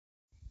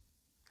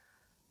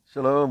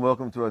Shalom,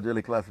 welcome to our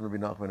daily class on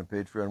Rebbe Nachman and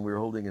Patreon. We're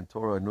holding in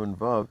Torah Nun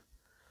Vav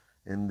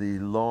in the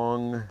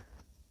long,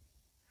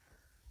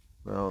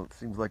 well, it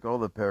seems like all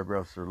the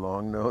paragraphs are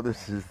long. No,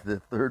 this is the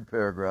third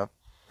paragraph.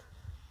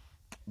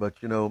 But,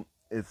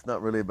 it's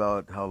not really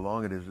about how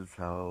long it is, it's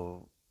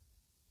how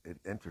it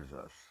enters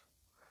us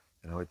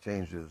and how it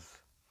changes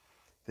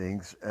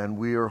things. And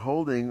we are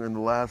holding in the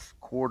last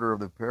quarter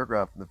of the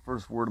paragraph, and the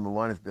first word in the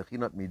line is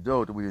Bechinat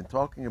Midot, and we've been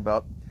talking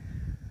about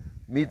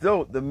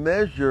Midot, the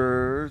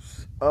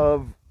measures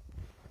of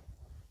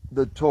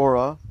the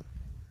Torah,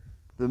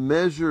 the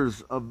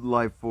measures of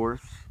life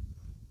force,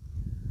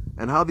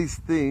 and how these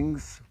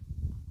things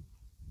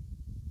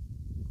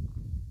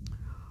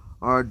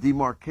are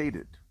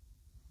demarcated,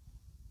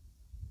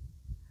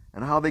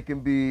 and how they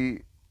can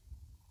be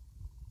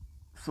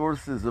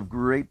sources of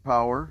great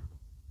power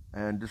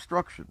and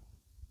destruction,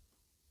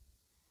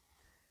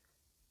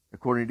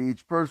 according to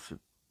each person.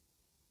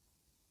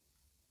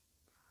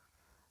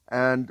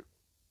 And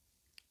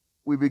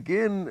we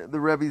begin, the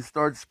Rebbe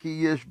starts, Ki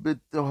yesh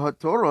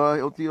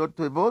b'Torah otiyot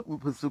tevot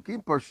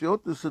pesukim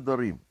parshiot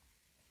u'sedarim.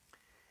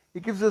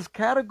 He gives us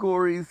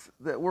categories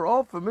that we're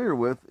all familiar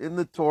with in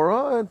the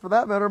Torah, and for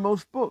that matter,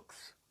 most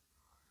books.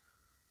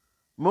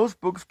 Most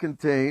books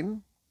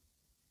contain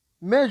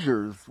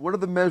measures. What are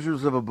the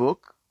measures of a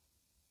book?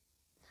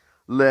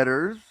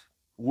 Letters,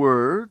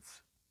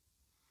 words,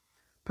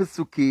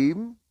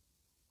 pesukim,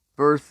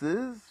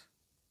 verses,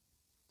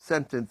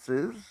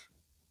 sentences,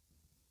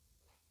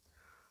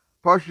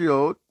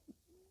 parshiot,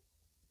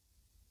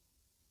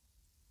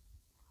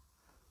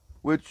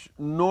 which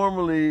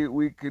normally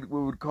we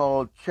would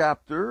call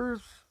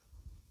chapters,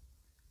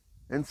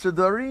 and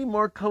sedarim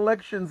are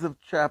collections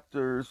of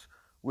chapters,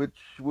 which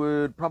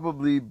would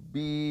probably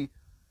be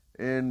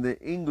in the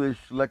English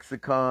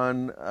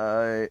lexicon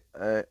a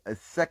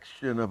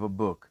section of a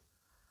book,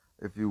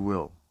 if you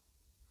will,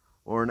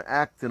 or an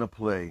act in a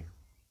play,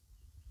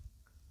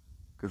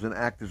 because an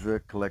act is a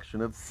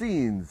collection of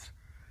scenes,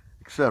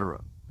 etc.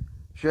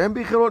 And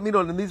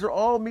these are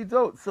all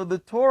midot. So the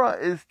Torah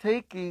is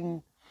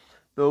taking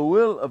the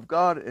will of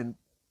God and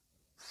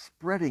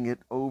spreading it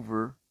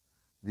over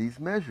these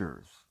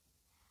measures.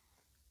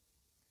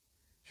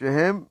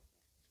 Shehem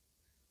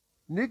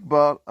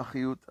nigbal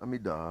achiyut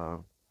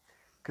amidah.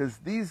 Because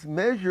these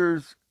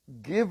measures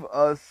give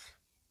us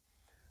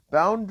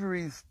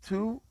boundaries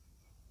to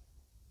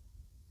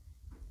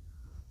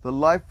the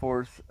life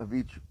force of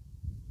each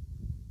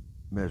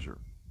measure.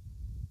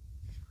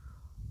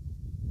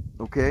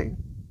 Okay?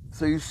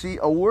 So you see,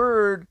 a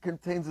word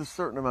contains a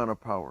certain amount of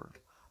power.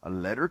 A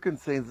letter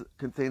contains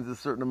a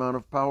certain amount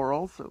of power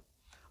also.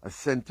 A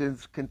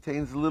sentence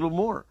contains a little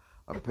more.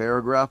 A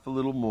paragraph a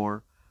little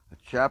more. A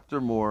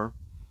chapter more.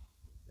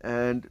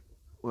 And,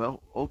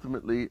 well,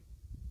 ultimately,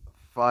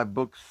 5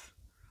 books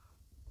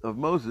of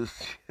Moses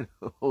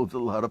holds a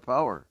lot of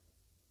power.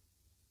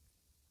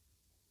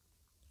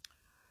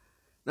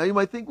 Now you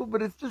might think, well,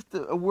 but it's just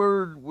a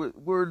word,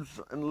 words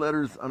and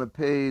letters on a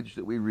page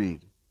that we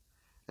read.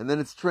 And then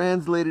it's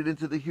translated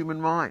into the human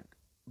mind.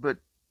 But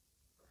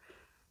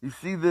you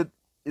see that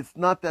it's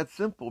not that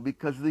simple,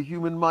 because the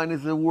human mind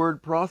is a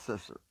word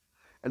processor.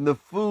 And the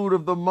food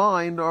of the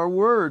mind are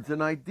words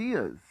and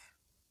ideas.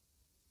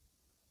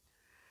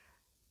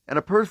 And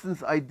a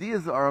person's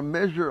ideas are a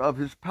measure of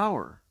his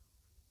power.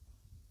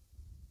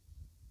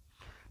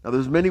 Now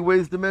there's many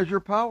ways to measure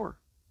power.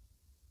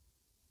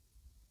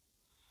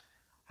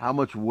 How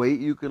much weight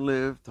you can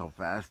lift, how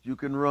fast you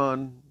can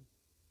run,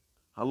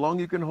 how long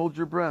you can hold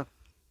your breath,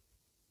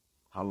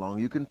 how long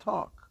you can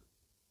talk.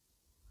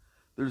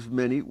 There's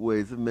many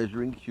ways of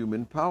measuring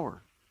human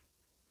power.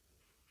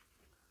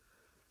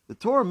 The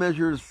Torah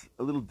measures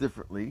a little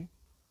differently.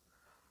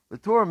 The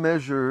Torah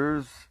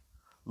measures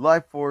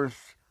life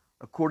force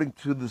according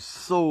to the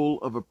soul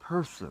of a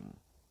person.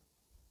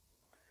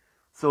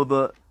 So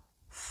the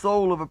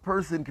soul of a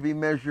person can be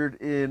measured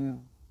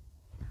in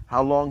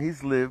how long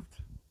he's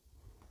lived,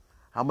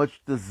 how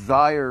much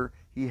desire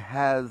he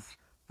has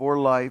for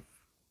life,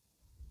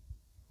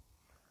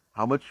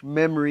 how much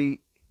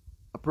memory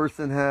a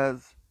person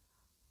has,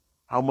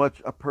 how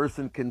much a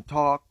person can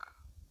talk.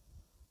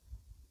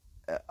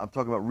 I'm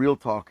talking about real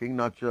talking,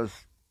 not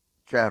just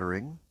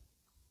chattering.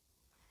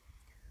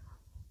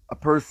 A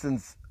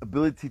person's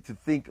ability to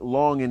think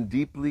long and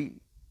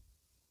deeply,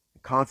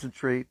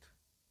 concentrate.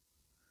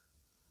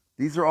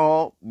 These are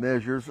all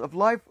measures of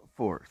life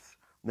force.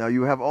 Now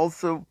you have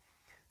also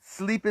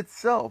sleep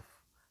itself.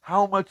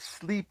 How much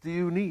sleep do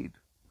you need?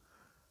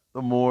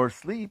 The more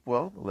sleep,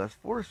 well, the less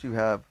force you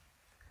have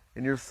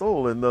in your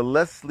soul. And the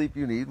less sleep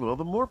you need, well,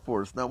 the more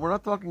force. Now, we're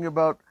not talking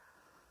about,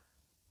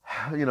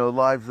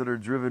 lives that are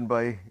driven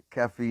by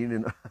caffeine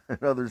and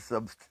other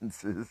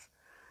substances.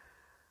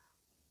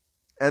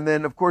 And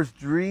then, of course,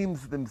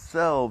 dreams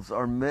themselves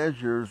are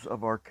measures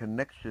of our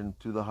connection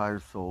to the higher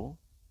soul.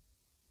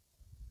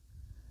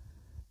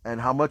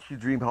 And how much you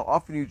dream, how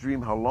often you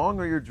dream, how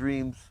long are your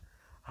dreams,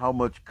 how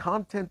much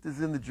content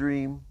is in the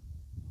dream.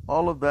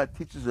 All of that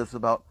teaches us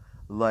about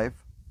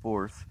life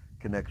force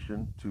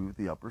connection to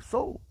the upper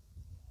soul.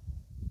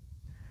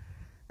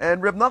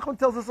 And Reb Nachman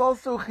tells us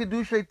also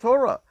chiddushei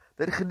Torah,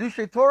 that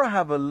chiddushei Torah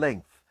have a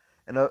length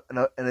and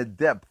a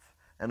depth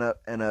and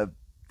a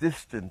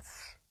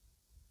distance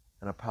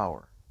and a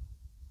power.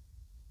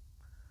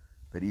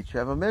 That each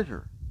have a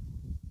measure.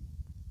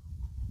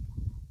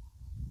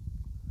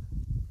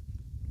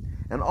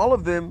 And all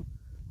of them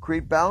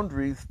create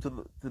boundaries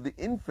to the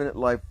infinite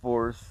life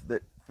force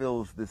that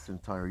fills this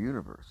entire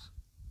universe.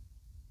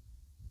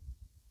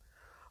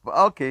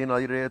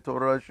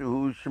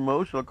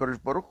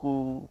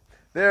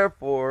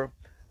 Therefore,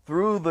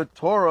 through the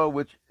Torah,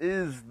 which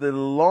is the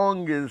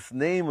longest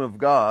name of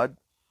God,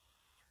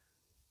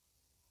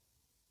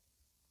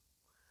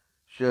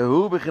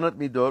 Shehu b'chinat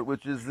midot,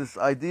 which is this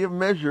idea of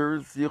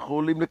measures,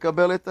 yicholim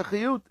lekabel et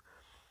chassidut.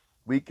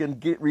 We can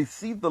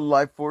receive the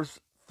life force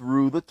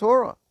through the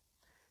Torah.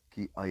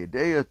 Ki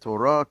ayedei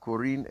Torah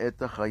korin et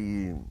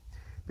chayim.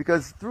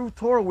 Because through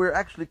Torah we're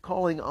actually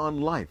calling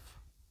on life.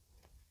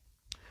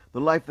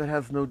 The life that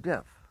has no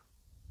death.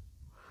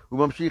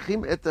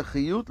 Umamshichim et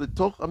chassidut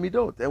letoch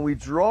amidot. And we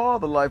draw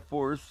the life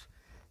force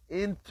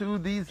into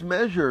these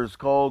measures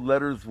called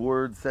letters,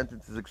 words,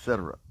 sentences,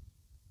 etc.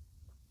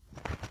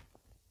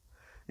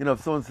 You know,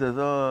 if someone says,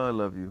 "Oh, I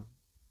love you,"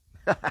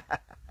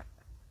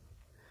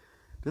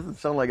 doesn't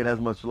sound like it has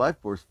much life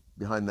force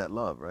behind that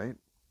love, right?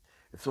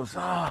 If someone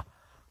says,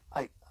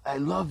 I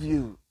love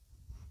you,"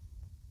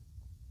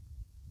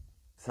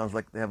 sounds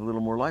like they have a little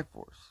more life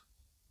force.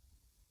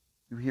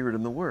 You hear it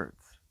in the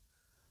words.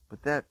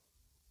 But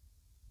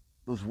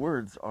those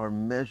words are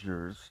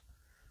measures,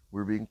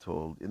 we're being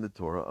told, in the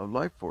Torah of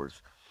life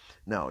force.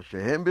 Now,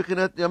 shehem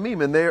b'chinat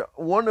yamim, and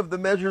one of the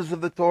measures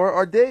of the Torah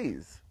are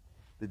days.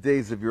 The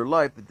days of your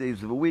life, the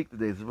days of a week, the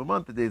days of a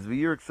month, the days of a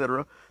year,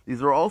 etc.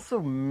 These are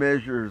also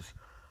measures,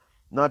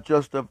 not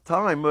just of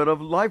time, but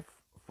of life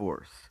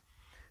force.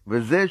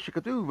 V'zeh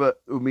shekatuv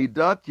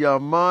umidat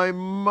yamai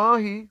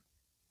mahi.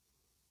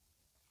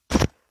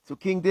 So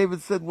King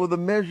David said, well, the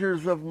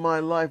measures of my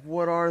life,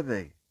 what are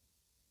they?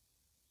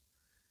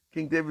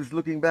 King David's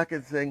looking back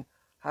and saying,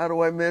 how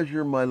do I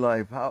measure my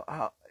life?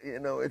 How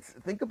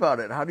think about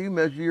it. How do you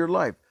measure your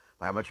life?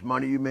 By how much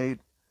money you made?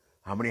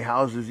 How many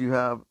houses you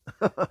have?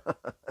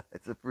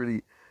 It's a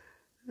pretty,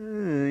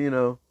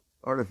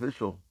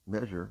 artificial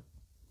measure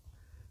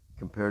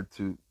compared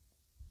to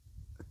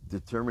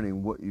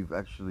determining what you've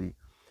actually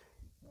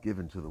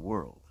given to the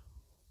world.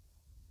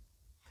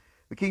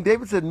 The King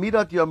David said,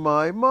 Midat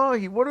Yamai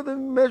Mahi. What are the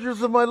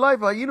measures of my life?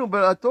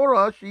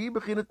 Torah Shehi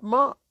Bechinat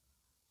Ma.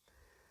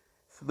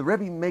 So the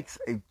Rebbe makes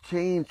a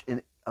change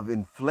of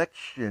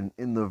inflection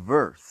in the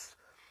verse.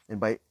 And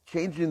by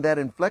changing that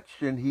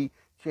inflection, he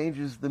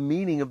changes the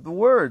meaning of the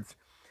words.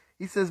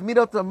 He says,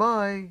 Midat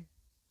Yamai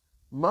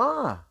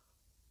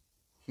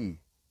Mahi.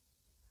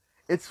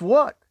 It's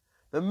what?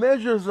 The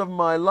measures of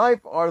my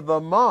life are the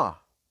ma.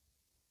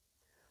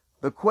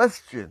 The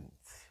questions.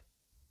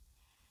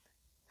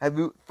 Have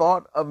you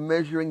thought of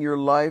measuring your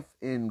life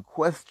in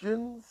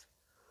questions?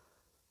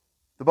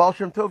 The Baal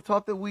Shem Tov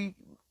taught that we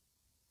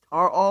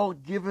are all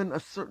given a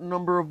certain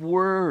number of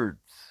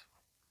words.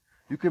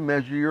 You can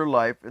measure your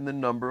life in the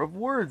number of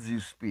words you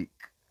speak.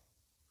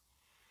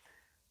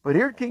 But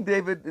here King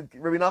David,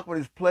 Rabbi Nachman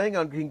is playing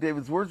on King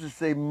David's words to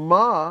say,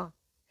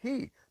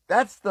 Ma-hi.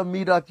 That's the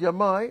Midat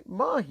Yamai,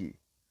 Ma-hi.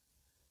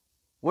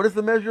 What is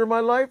the measure of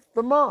my life?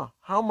 The Ma.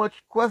 How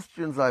much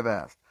questions I've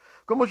asked.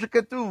 Like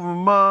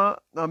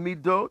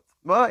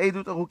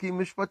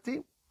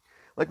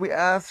we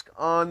ask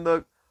on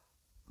the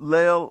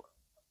Leil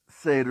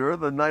Seder,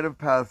 the night of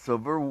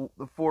Passover,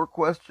 the 4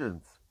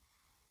 questions.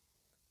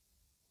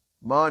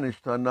 What has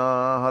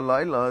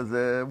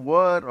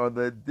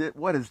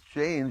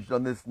changed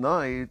on this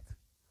night?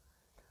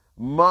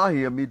 What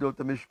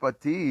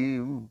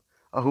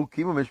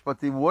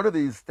are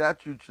these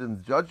statutes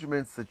and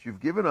judgments that you've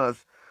given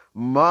us?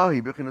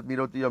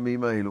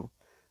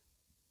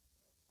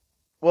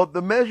 Well,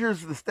 the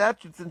measures, the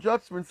statutes and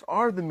judgments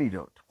are the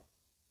midot.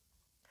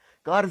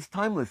 God is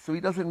timeless, so he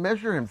doesn't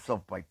measure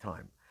himself by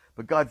time.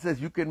 But God says,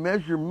 you can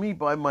measure me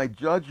by my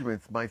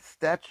judgments, my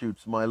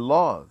statutes, my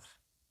laws.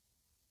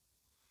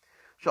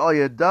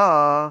 By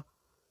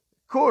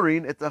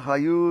calling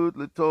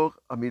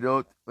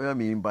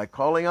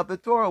out the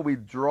Torah, we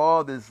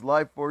draw this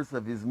life force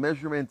of his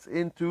measurements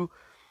into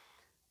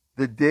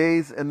the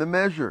days and the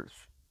measures.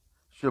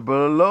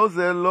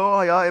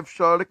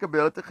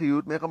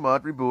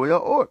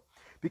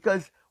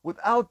 Because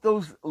without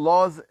those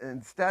laws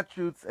and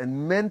statutes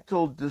and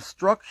mental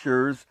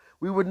structures,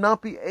 we would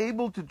not be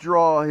able to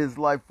draw his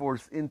life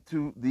force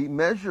into the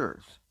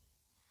measures.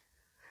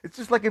 It's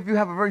just like if you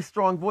have a very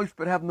strong voice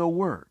but have no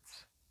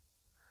words.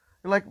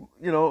 You're like,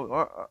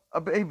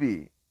 a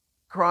baby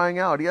crying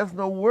out. He has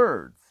no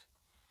words.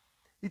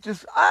 He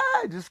just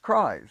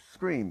cries,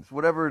 screams,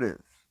 whatever it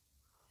is.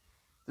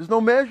 There's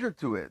no measure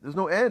to it. There's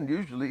no end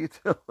usually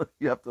until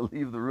you have to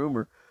leave the room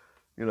or,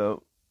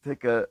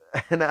 take an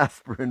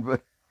aspirin.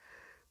 But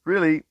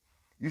really,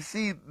 you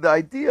see, the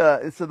idea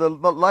is so the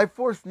life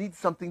force needs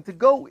something to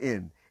go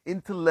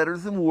into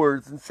letters and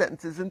words and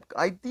sentences and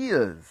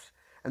ideas.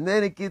 And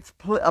then it gets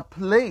a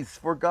place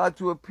for God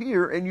to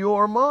appear in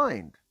your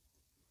mind.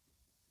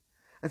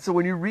 And so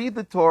when you read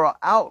the Torah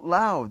out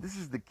loud, this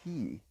is the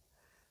key.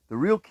 The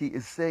real key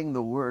is saying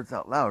the words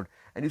out loud.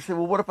 And you say,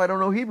 well, what if I don't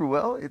know Hebrew?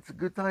 Well, it's a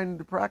good time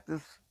to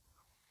practice.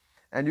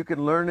 And you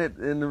can learn it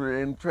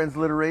in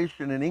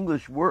transliteration in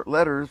English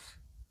letters.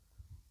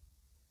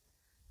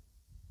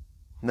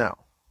 Now,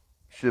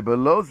 but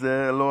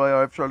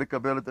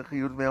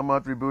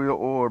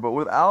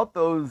without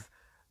those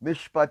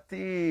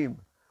mishpatim,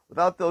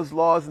 without those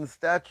laws and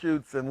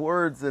statutes and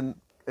words and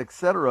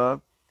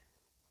etc.,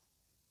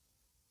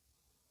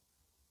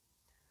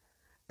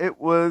 it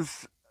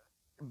was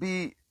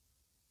be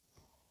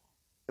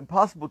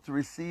impossible to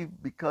receive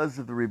because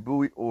of the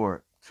ribui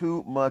or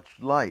too much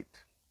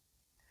light.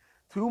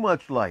 Too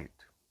much light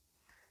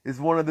is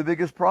one of the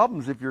biggest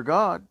problems if you're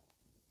God,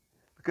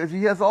 because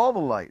he has all the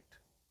light.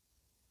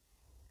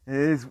 And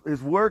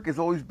his work has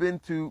always been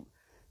to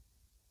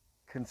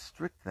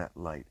constrict that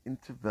light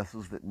into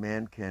vessels that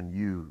man can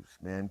use,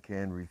 man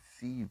can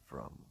receive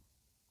from.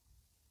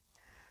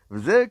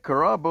 And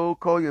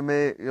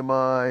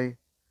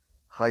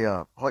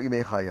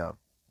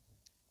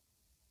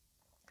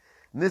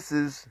this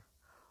is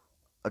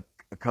a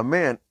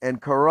command,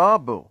 and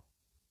karabu,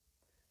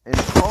 and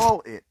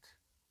call it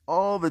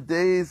all the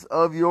days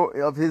of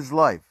his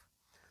life.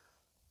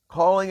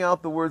 Calling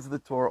out the words of the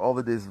Torah all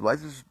the days of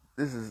life.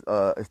 This is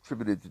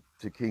attributed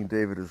to King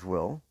David as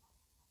well.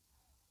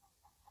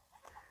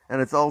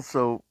 And it's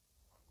also,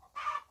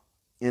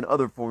 in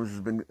other forms,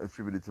 has been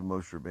attributed to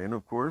Moshe Rabbeinu,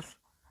 of course.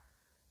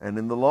 And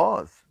in the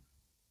laws,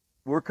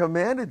 we're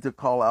commanded to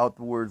call out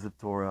the words of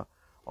Torah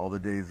all the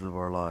days of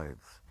our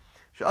lives.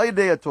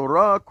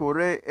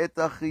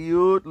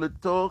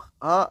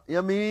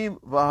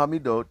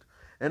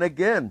 And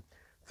again,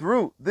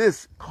 through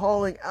this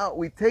calling out,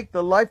 we take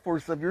the life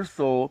force of your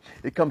soul.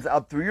 It comes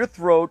out through your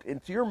throat,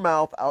 into your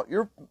mouth, out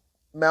your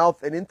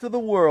mouth, and into the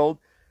world.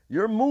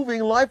 You're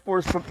moving life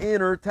force from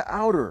inner to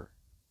outer.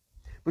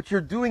 But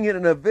you're doing it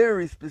in a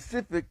very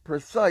specific,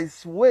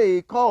 precise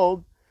way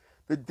called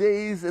the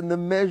days and the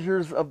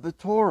measures of the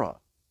Torah.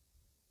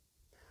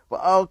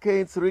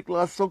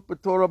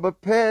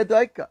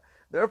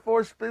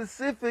 Therefore,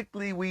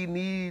 specifically, we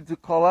need to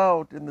call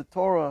out in the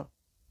Torah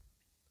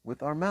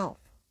with our mouth.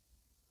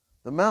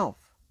 The mouth.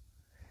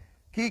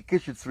 So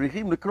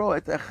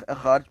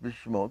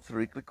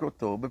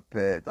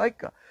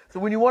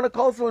when you want to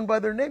call someone by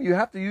their name, you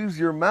have to use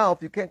your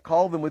mouth. You can't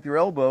call them with your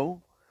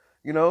elbow.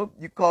 You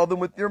call them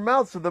with your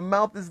mouth. So the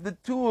mouth is the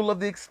tool of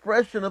the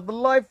expression of the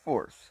life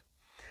force.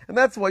 And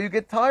that's why you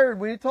get tired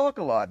when you talk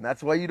a lot. And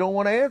that's why you don't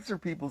want to answer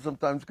people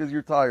sometimes, because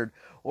you're tired.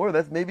 Or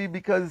that's maybe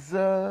because,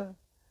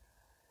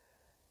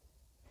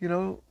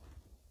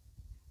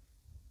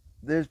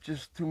 there's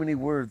just too many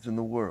words in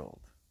the world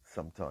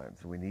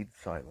sometimes. We need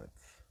silence.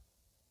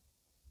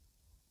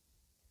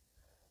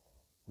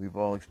 We've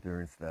all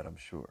experienced that, I'm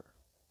sure.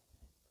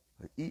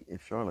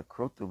 It's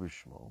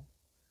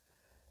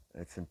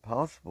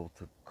impossible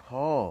to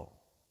call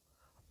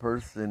a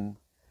person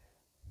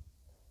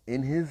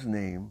in his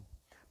name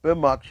through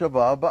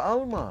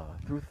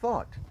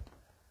thought.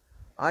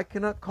 I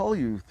cannot call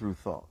you through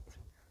thought.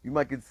 You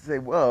might say,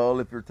 well,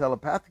 if you're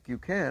telepathic, you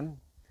can.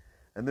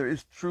 And there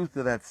is truth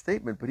to that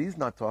statement, but he's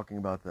not talking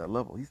about that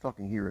level. He's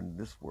talking here in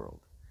this world.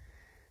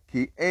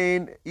 Because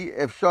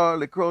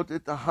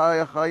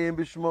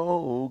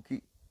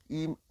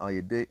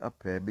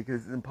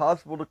it's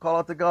impossible to call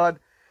out to God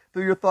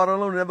through your thought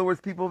alone. In other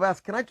words, people have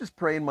asked, can I just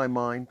pray in my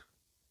mind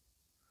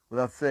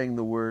without saying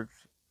the words?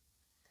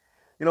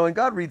 And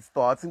God reads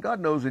thoughts, and God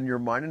knows in your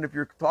mind. And if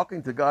you're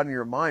talking to God in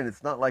your mind,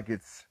 it's not like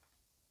it's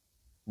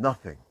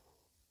nothing.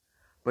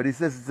 But he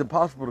says it's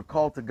impossible to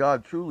call to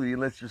God truly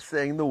unless you're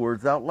saying the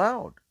words out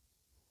loud.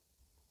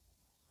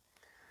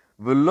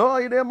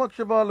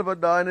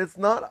 And it's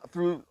not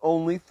through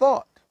only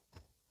thought.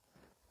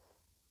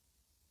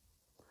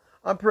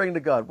 I'm praying to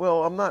God.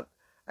 Well, I'm not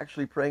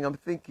actually praying, I'm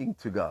thinking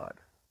to God.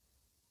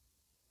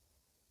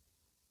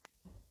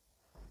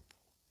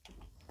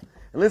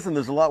 And listen,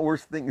 there's a lot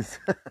worse things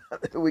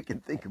that we can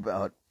think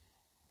about.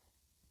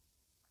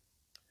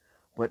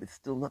 But it's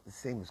still not the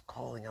same as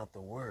calling out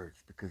the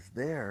words, because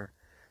there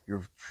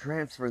you're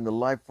transferring the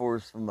life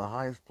force from the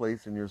highest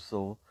place in your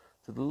soul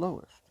to the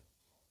lowest.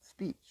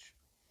 Speech.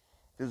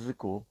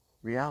 Physical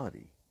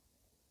reality.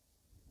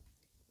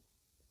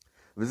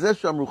 V'zeh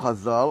shamru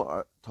Chazal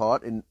are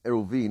taught in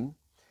Eruvin,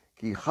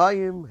 ki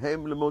chayim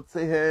hem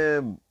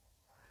lemotzehem.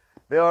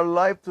 They are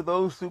life to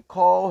those who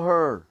call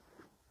her,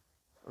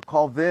 or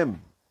call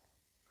them.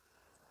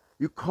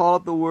 You call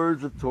out the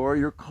words of Torah,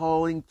 you're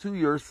calling to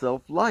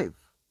yourself life.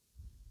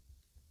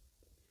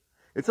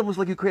 It's almost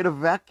like you create a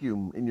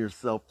vacuum in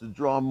yourself to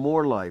draw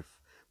more life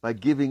by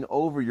giving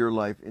over your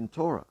life in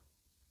Torah.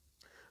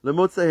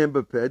 Lemotzehem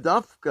bepeh,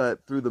 dafka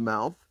through the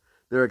mouth,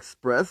 they're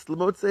expressed.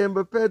 Lemotzehem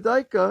bepeh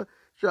daika,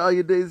 sha'al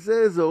yedei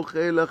zeh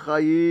zocheh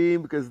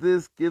lechayim, because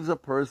this gives a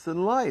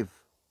person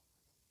life.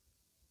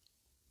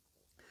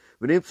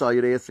 V'nimtzah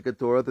yedei esek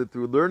Torah,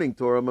 through learning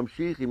Torah,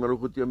 mamshichim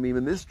aruchut yamim,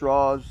 and this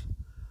draws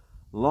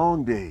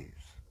long days.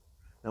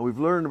 Now we've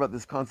learned about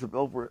this concept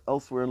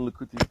elsewhere in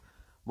Likutei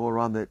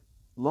Moharan, that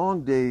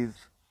long days,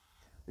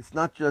 it's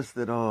not just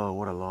that, oh,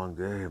 what a long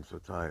day, I'm so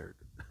tired.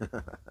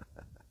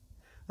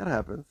 That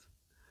happens.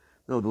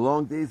 No, the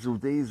long days are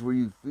days where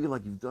you feel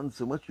like you've done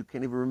so much you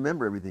can't even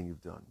remember everything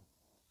you've done.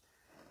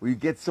 Where you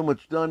get so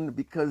much done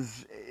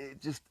because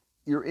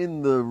you're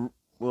in the,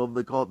 well,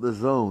 they call it the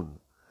zone.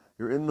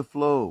 You're in the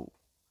flow.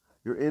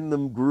 You're in the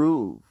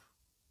groove.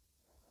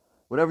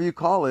 Whatever you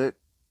call it,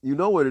 you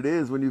know what it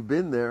is when you've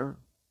been there.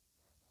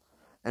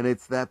 And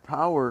it's that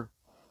power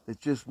that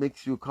just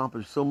makes you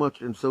accomplish so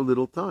much in so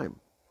little time.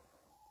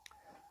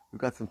 We've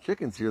got some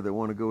chickens here that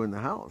want to go in the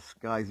house.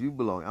 Guys, you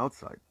belong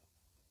outside.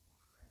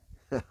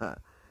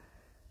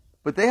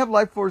 But they have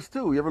life force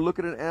too. You ever look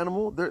at an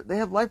animal? They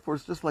have life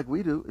force just like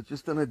we do. It's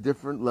just on a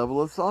different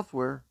level of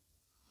software,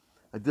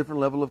 a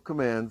different level of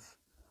commands,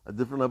 a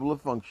different level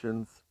of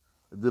functions,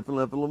 a different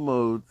level of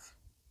modes.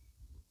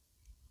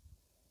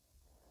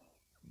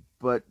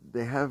 But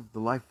they have the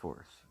life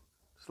force.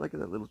 Just like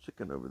that little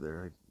chicken over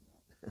there.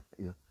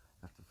 You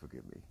have to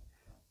forgive me.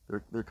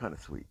 They're kind of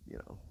sweet, you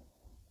know.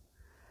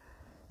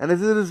 And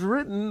as it is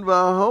written,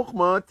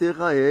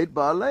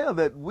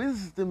 that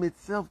wisdom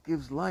itself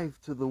gives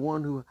life to the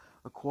one who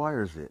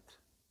acquires it.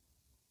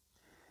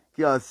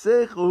 Because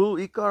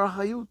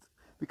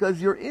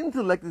your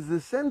intellect is the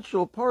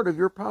essential part of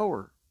your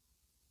power,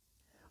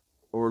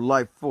 or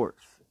life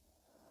force.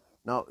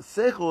 Now,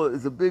 seichel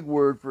is a big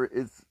word for,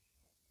 it's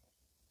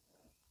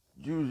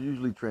Jews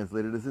usually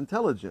translate it as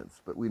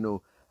intelligence, but we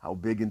know how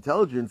big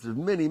intelligence is.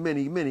 Many,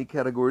 many, many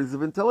categories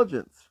of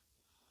intelligence.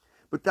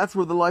 But that's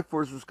where the life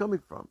force is coming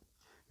from.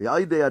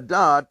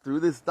 Through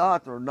this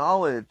dot, or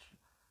knowledge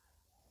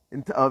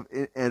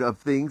of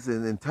things,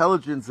 and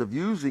intelligence of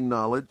using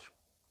knowledge,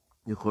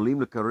 then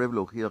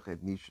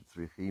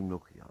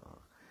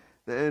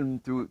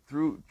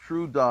through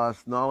true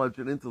das, knowledge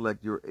and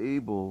intellect, you're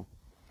able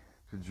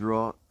to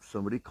draw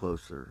somebody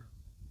closer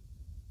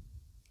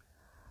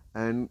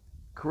and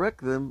correct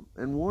them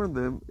and warn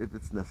them if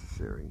it's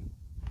necessary,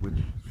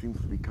 which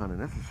seems to be kind of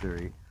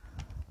necessary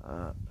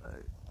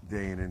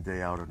day in and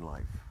day out in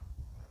life.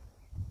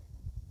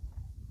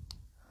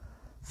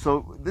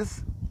 So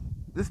this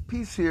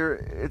piece here,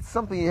 it's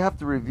something you have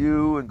to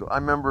review, and I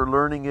remember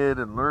learning it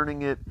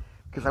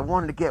because I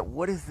wanted to get,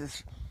 what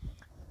is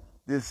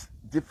this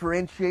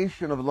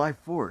differentiation of life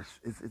force?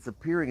 It's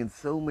appearing in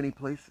so many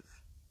places.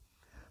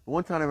 But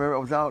one time I remember I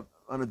was out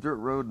on a dirt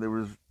road, and there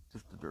was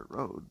just a dirt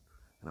road,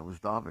 and I was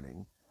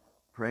davening,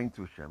 praying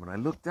to Hashem, and I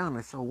looked down and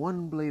I saw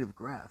one blade of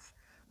grass,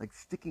 like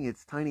sticking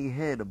its tiny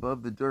head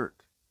above the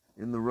dirt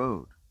in the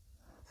road.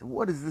 I said,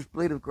 what is this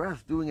blade of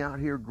grass doing out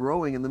here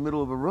growing in the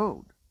middle of a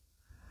road?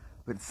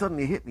 But it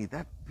suddenly hit me,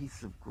 that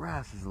piece of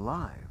grass is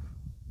alive.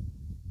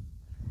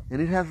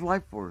 And it has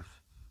life force.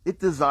 It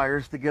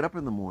desires to get up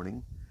in the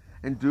morning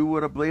and do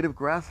what a blade of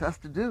grass has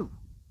to do.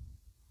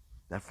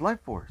 That's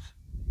life force.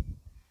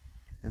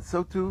 And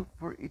so too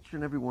for each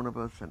and every one of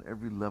us on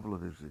every level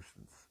of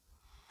existence.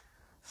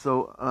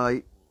 So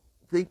I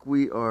think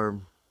we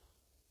are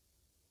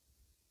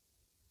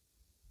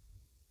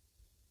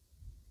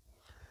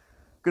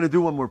going to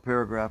do one more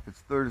paragraph. It's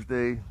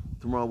Thursday.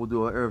 Tomorrow we'll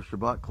do our Erev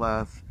Shabbat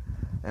class.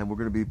 And we're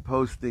going to be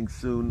posting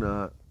soon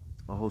a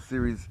whole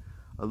series,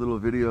 a little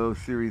video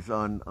series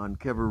on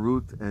Kever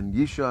Ruth and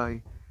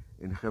Yishai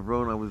in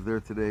Hebron. I was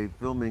there today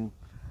filming.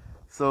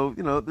 So,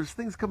 you know, there's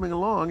things coming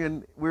along,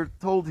 and we're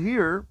told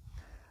here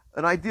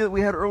an idea that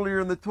we had earlier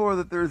in the Torah,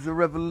 that there's a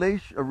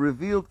revelation, a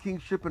revealed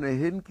kingship and a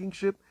hidden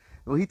kingship.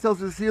 Well, he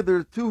tells us here there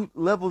are two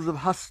levels of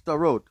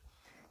hastarot,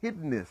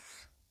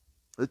 hiddenness.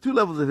 The two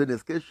levels of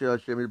hiddenness.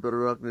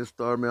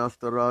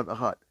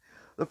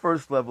 The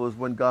first level is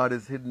when God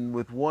is hidden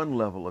with one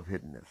level of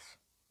hiddenness.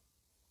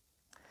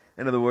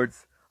 In other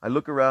words, I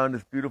look around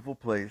this beautiful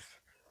place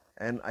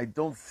and I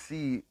don't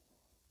see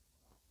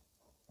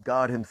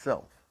God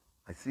himself.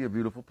 I see a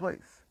beautiful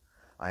place.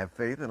 I have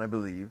faith and I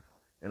believe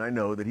and I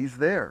know that he's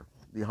there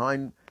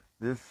behind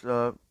this,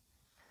 view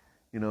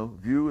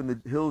in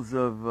the hills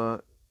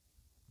of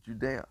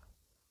Judea.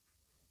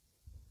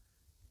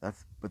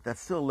 But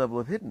that's still a level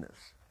of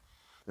hiddenness.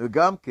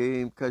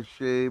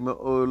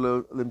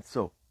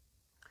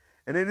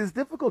 And it is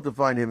difficult to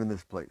find him in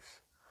this place.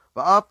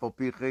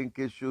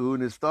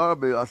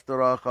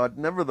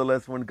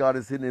 Nevertheless, when God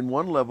is hidden in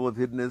one level of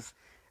hiddenness,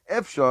 it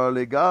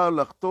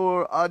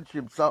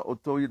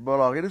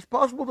is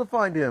possible to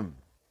find him.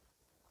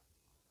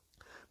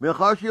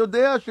 Because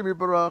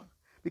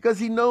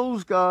he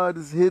knows God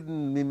is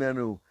hidden.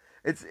 You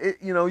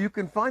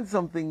can find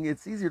something,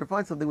 it's easier to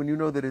find something when you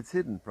know that it's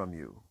hidden from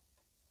you.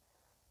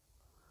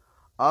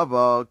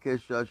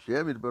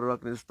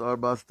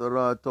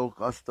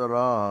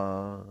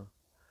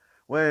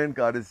 When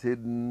God is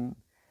hidden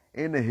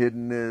in a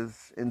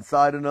hiddenness,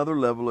 inside another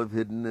level of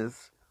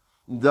hiddenness,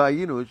 that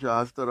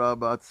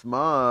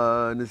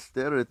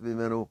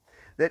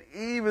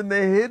even the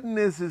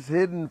hiddenness is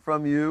hidden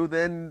from you,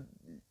 then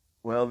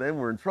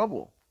we're in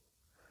trouble.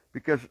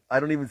 Because I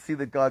don't even see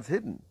that God's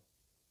hidden.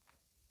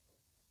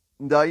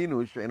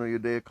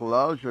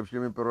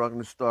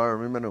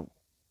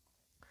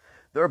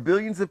 There are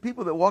billions of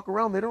people that walk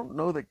around, they don't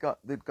know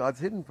that God's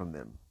hidden from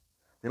them.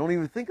 They don't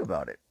even think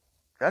about it.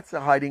 That's a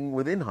hiding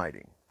within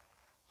hiding.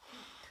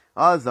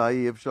 Because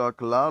the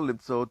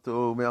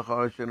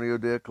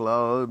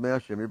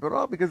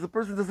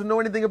person doesn't know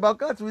anything about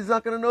God, so he's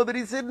not going to know that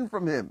he's hidden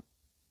from him.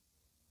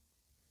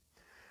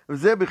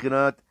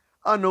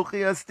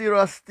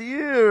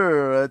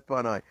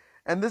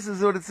 And this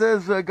is what it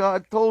says,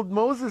 God told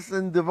Moses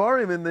in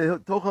Devarim, in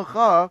the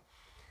Tochacha,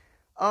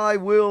 I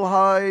will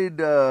hide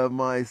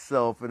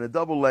myself, in a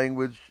double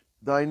language,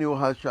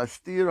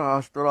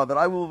 that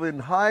I will then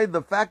hide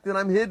the fact that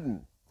I'm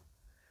hidden.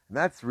 And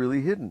that's really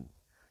hidden,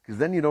 because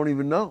then you don't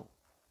even know.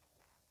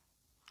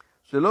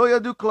 And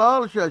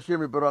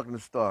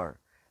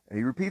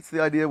he repeats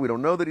the idea, we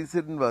don't know that he's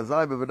hidden, and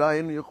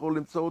then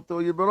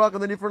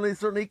you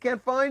certainly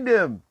can't find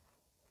him.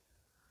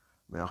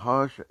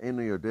 Because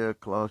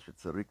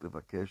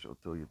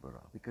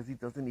he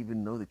doesn't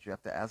even know that you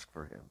have to ask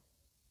for him.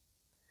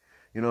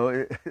 You know,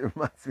 it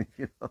reminds me,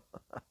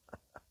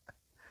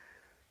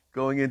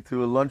 going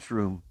into a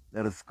lunchroom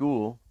at a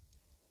school,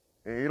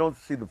 you don't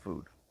see the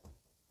food.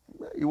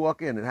 You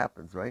walk in, it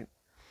happens, right?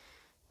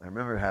 I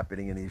remember it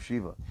happening in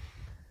yeshiva.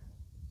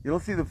 You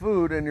don't see the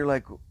food, and you're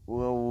like,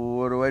 well,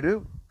 what do I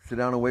do? Sit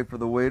down and wait for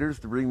the waiters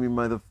to bring me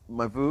my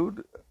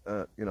food?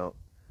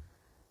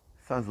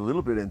 Sounds a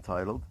little bit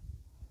entitled.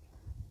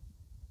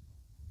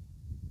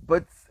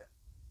 But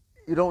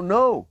you don't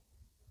know.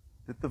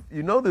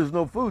 You know there's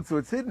no food, so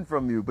it's hidden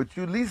from you, but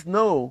you at least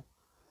know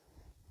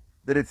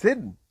that it's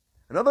hidden.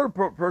 Another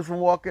person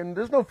walk in,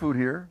 there's no food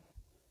here.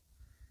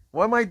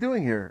 What am I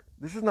doing here?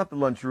 This is not the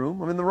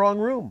lunchroom. I'm in the wrong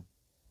room.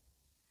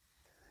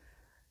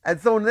 And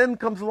someone then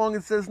comes along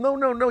and says,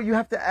 no, you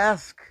have to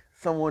ask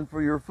someone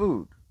for your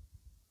food.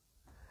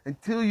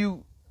 Until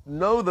you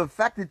know the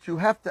fact that you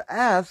have to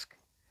ask,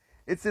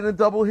 it's in a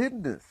double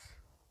hiddenness.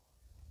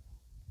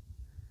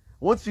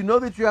 Once you know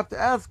that you have to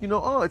ask,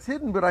 oh, it's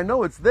hidden, but I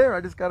know it's there.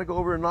 I just got to go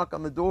over and knock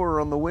on the door or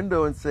on the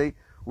window and say,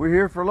 we're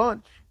here for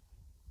lunch.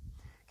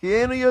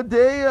 Okay, and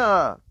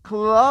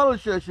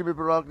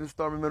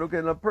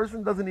a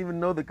person doesn't even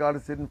know that God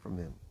is hidden from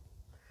him.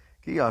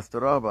 Because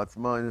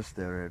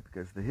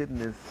the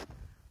hiddenness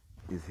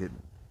is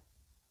hidden.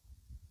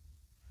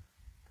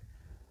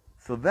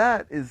 So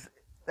that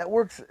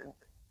works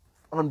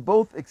on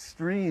both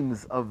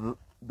extremes of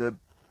the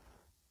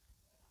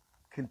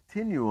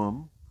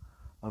continuum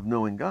of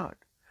knowing God.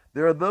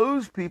 There are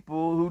those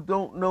people who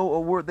don't know a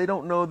word. They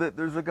don't know that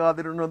there's a God.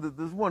 They don't know that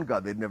there's one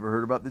God. They've never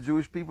heard about the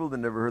Jewish people. They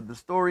never heard the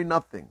story,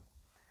 nothing.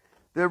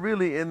 They're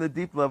really in the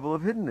deep level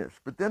of hiddenness.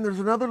 But then there's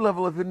another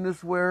level of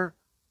hiddenness where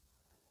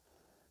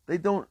they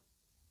know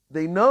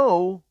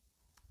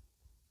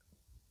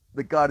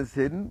that God is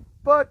hidden,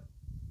 but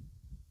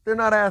they're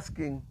not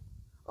asking,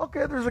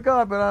 okay, there's a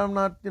God, but I'm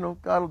not,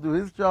 God will do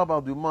his job,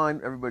 I'll do mine,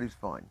 everybody's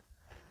fine.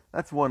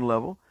 That's one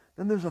level.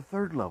 Then there's a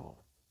third level.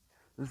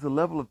 There's the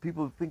level of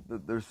people who think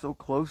that they're so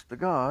close to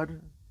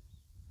God.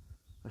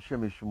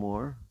 Hashem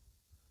Yishmor,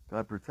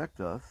 God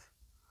protect us.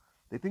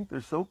 They think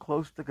they're so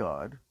close to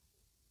God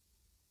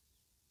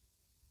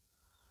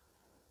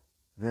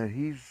that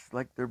he's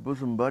like their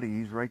bosom buddy.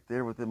 He's right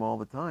there with them all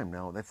the time.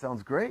 Now, that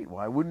sounds great.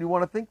 Why wouldn't you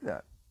want to think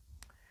that?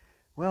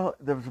 Well,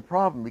 there's a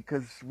problem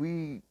because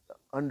we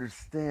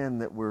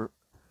understand that we're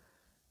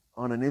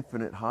on an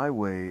infinite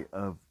highway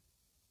of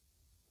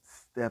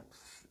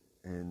steps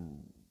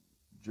and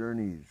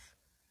journeys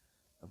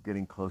of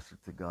getting closer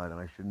to God. And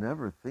I should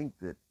never think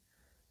that,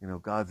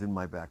 God's in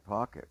my back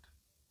pocket,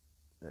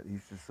 that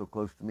he's just so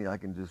close to me, I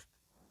can just,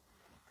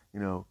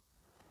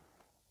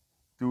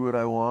 do what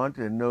I want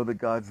and know that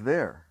God's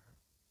there.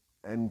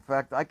 And in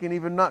fact, I can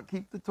even not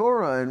keep the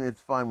Torah and it's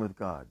fine with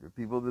God. There are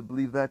people that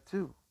believe that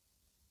too.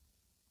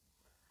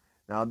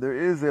 Now, there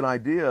is an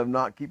idea of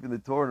not keeping the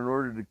Torah in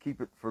order to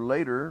keep it for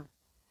later,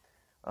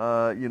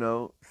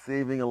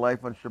 saving a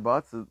life on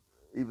Shabbat, so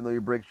even though you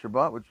break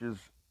Shabbat, which is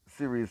a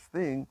serious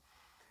thing,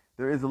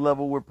 there is a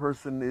level where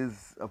person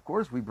is, of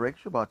course, we break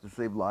Shabbat to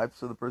save lives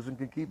so the person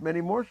can keep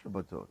many more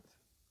Shabbatot.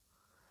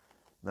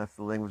 That's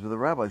the language of the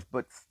rabbis.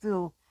 But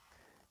still,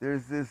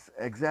 there's this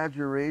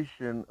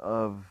exaggeration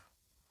of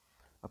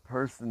a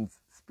person's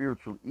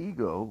spiritual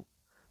ego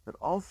that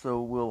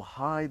also will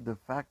hide the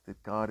fact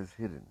that God is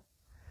hidden.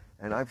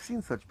 And I've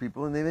seen such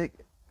people, and they make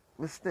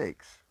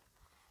mistakes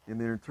in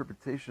their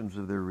interpretations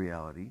of their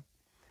reality,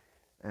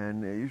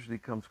 and it usually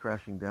comes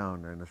crashing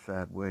down in a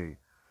sad way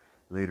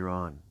later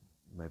on.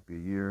 It might be a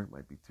year, it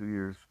might be 2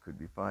 years, could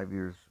be 5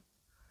 years,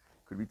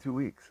 could be 2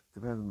 weeks. It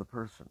depends on the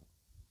person.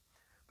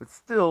 But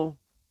still,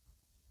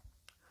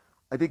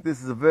 I think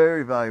this is a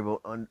very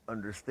valuable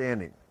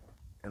understanding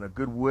and a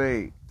good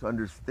way to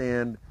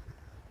understand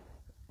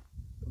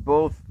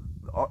both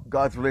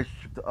God's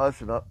relationship to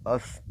us and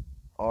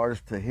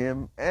ours to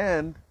him,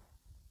 and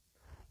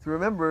to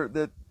remember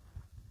that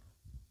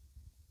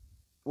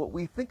what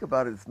we think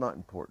about it is not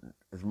important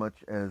as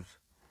much as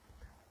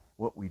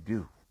what we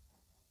do.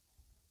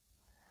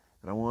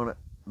 And I want to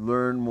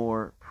learn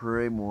more,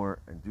 pray more,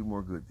 and do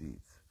more good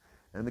deeds.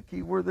 And the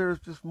key word there is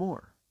just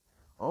more.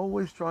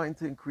 Always trying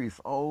to increase,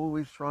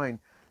 always trying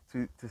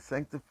to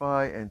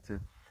sanctify and to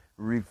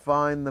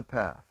refine the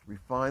path,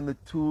 refine the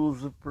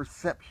tools of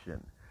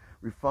perception,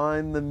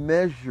 refine the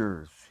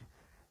measures,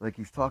 like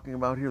he's talking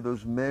about here,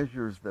 those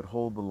measures that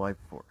hold the life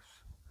force.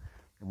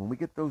 And when we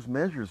get those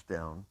measures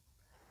down,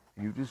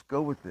 and you just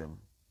go with them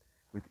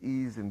with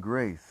ease and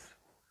grace,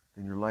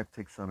 then your life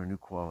takes on a new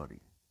quality.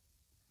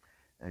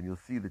 And you'll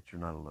see that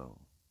you're not alone,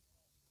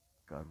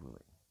 God willing.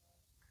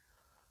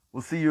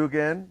 We'll see you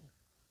again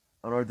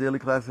on our daily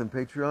class on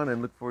Patreon,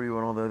 and look for you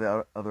on all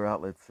the other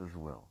outlets as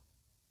well.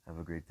 Have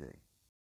a great day.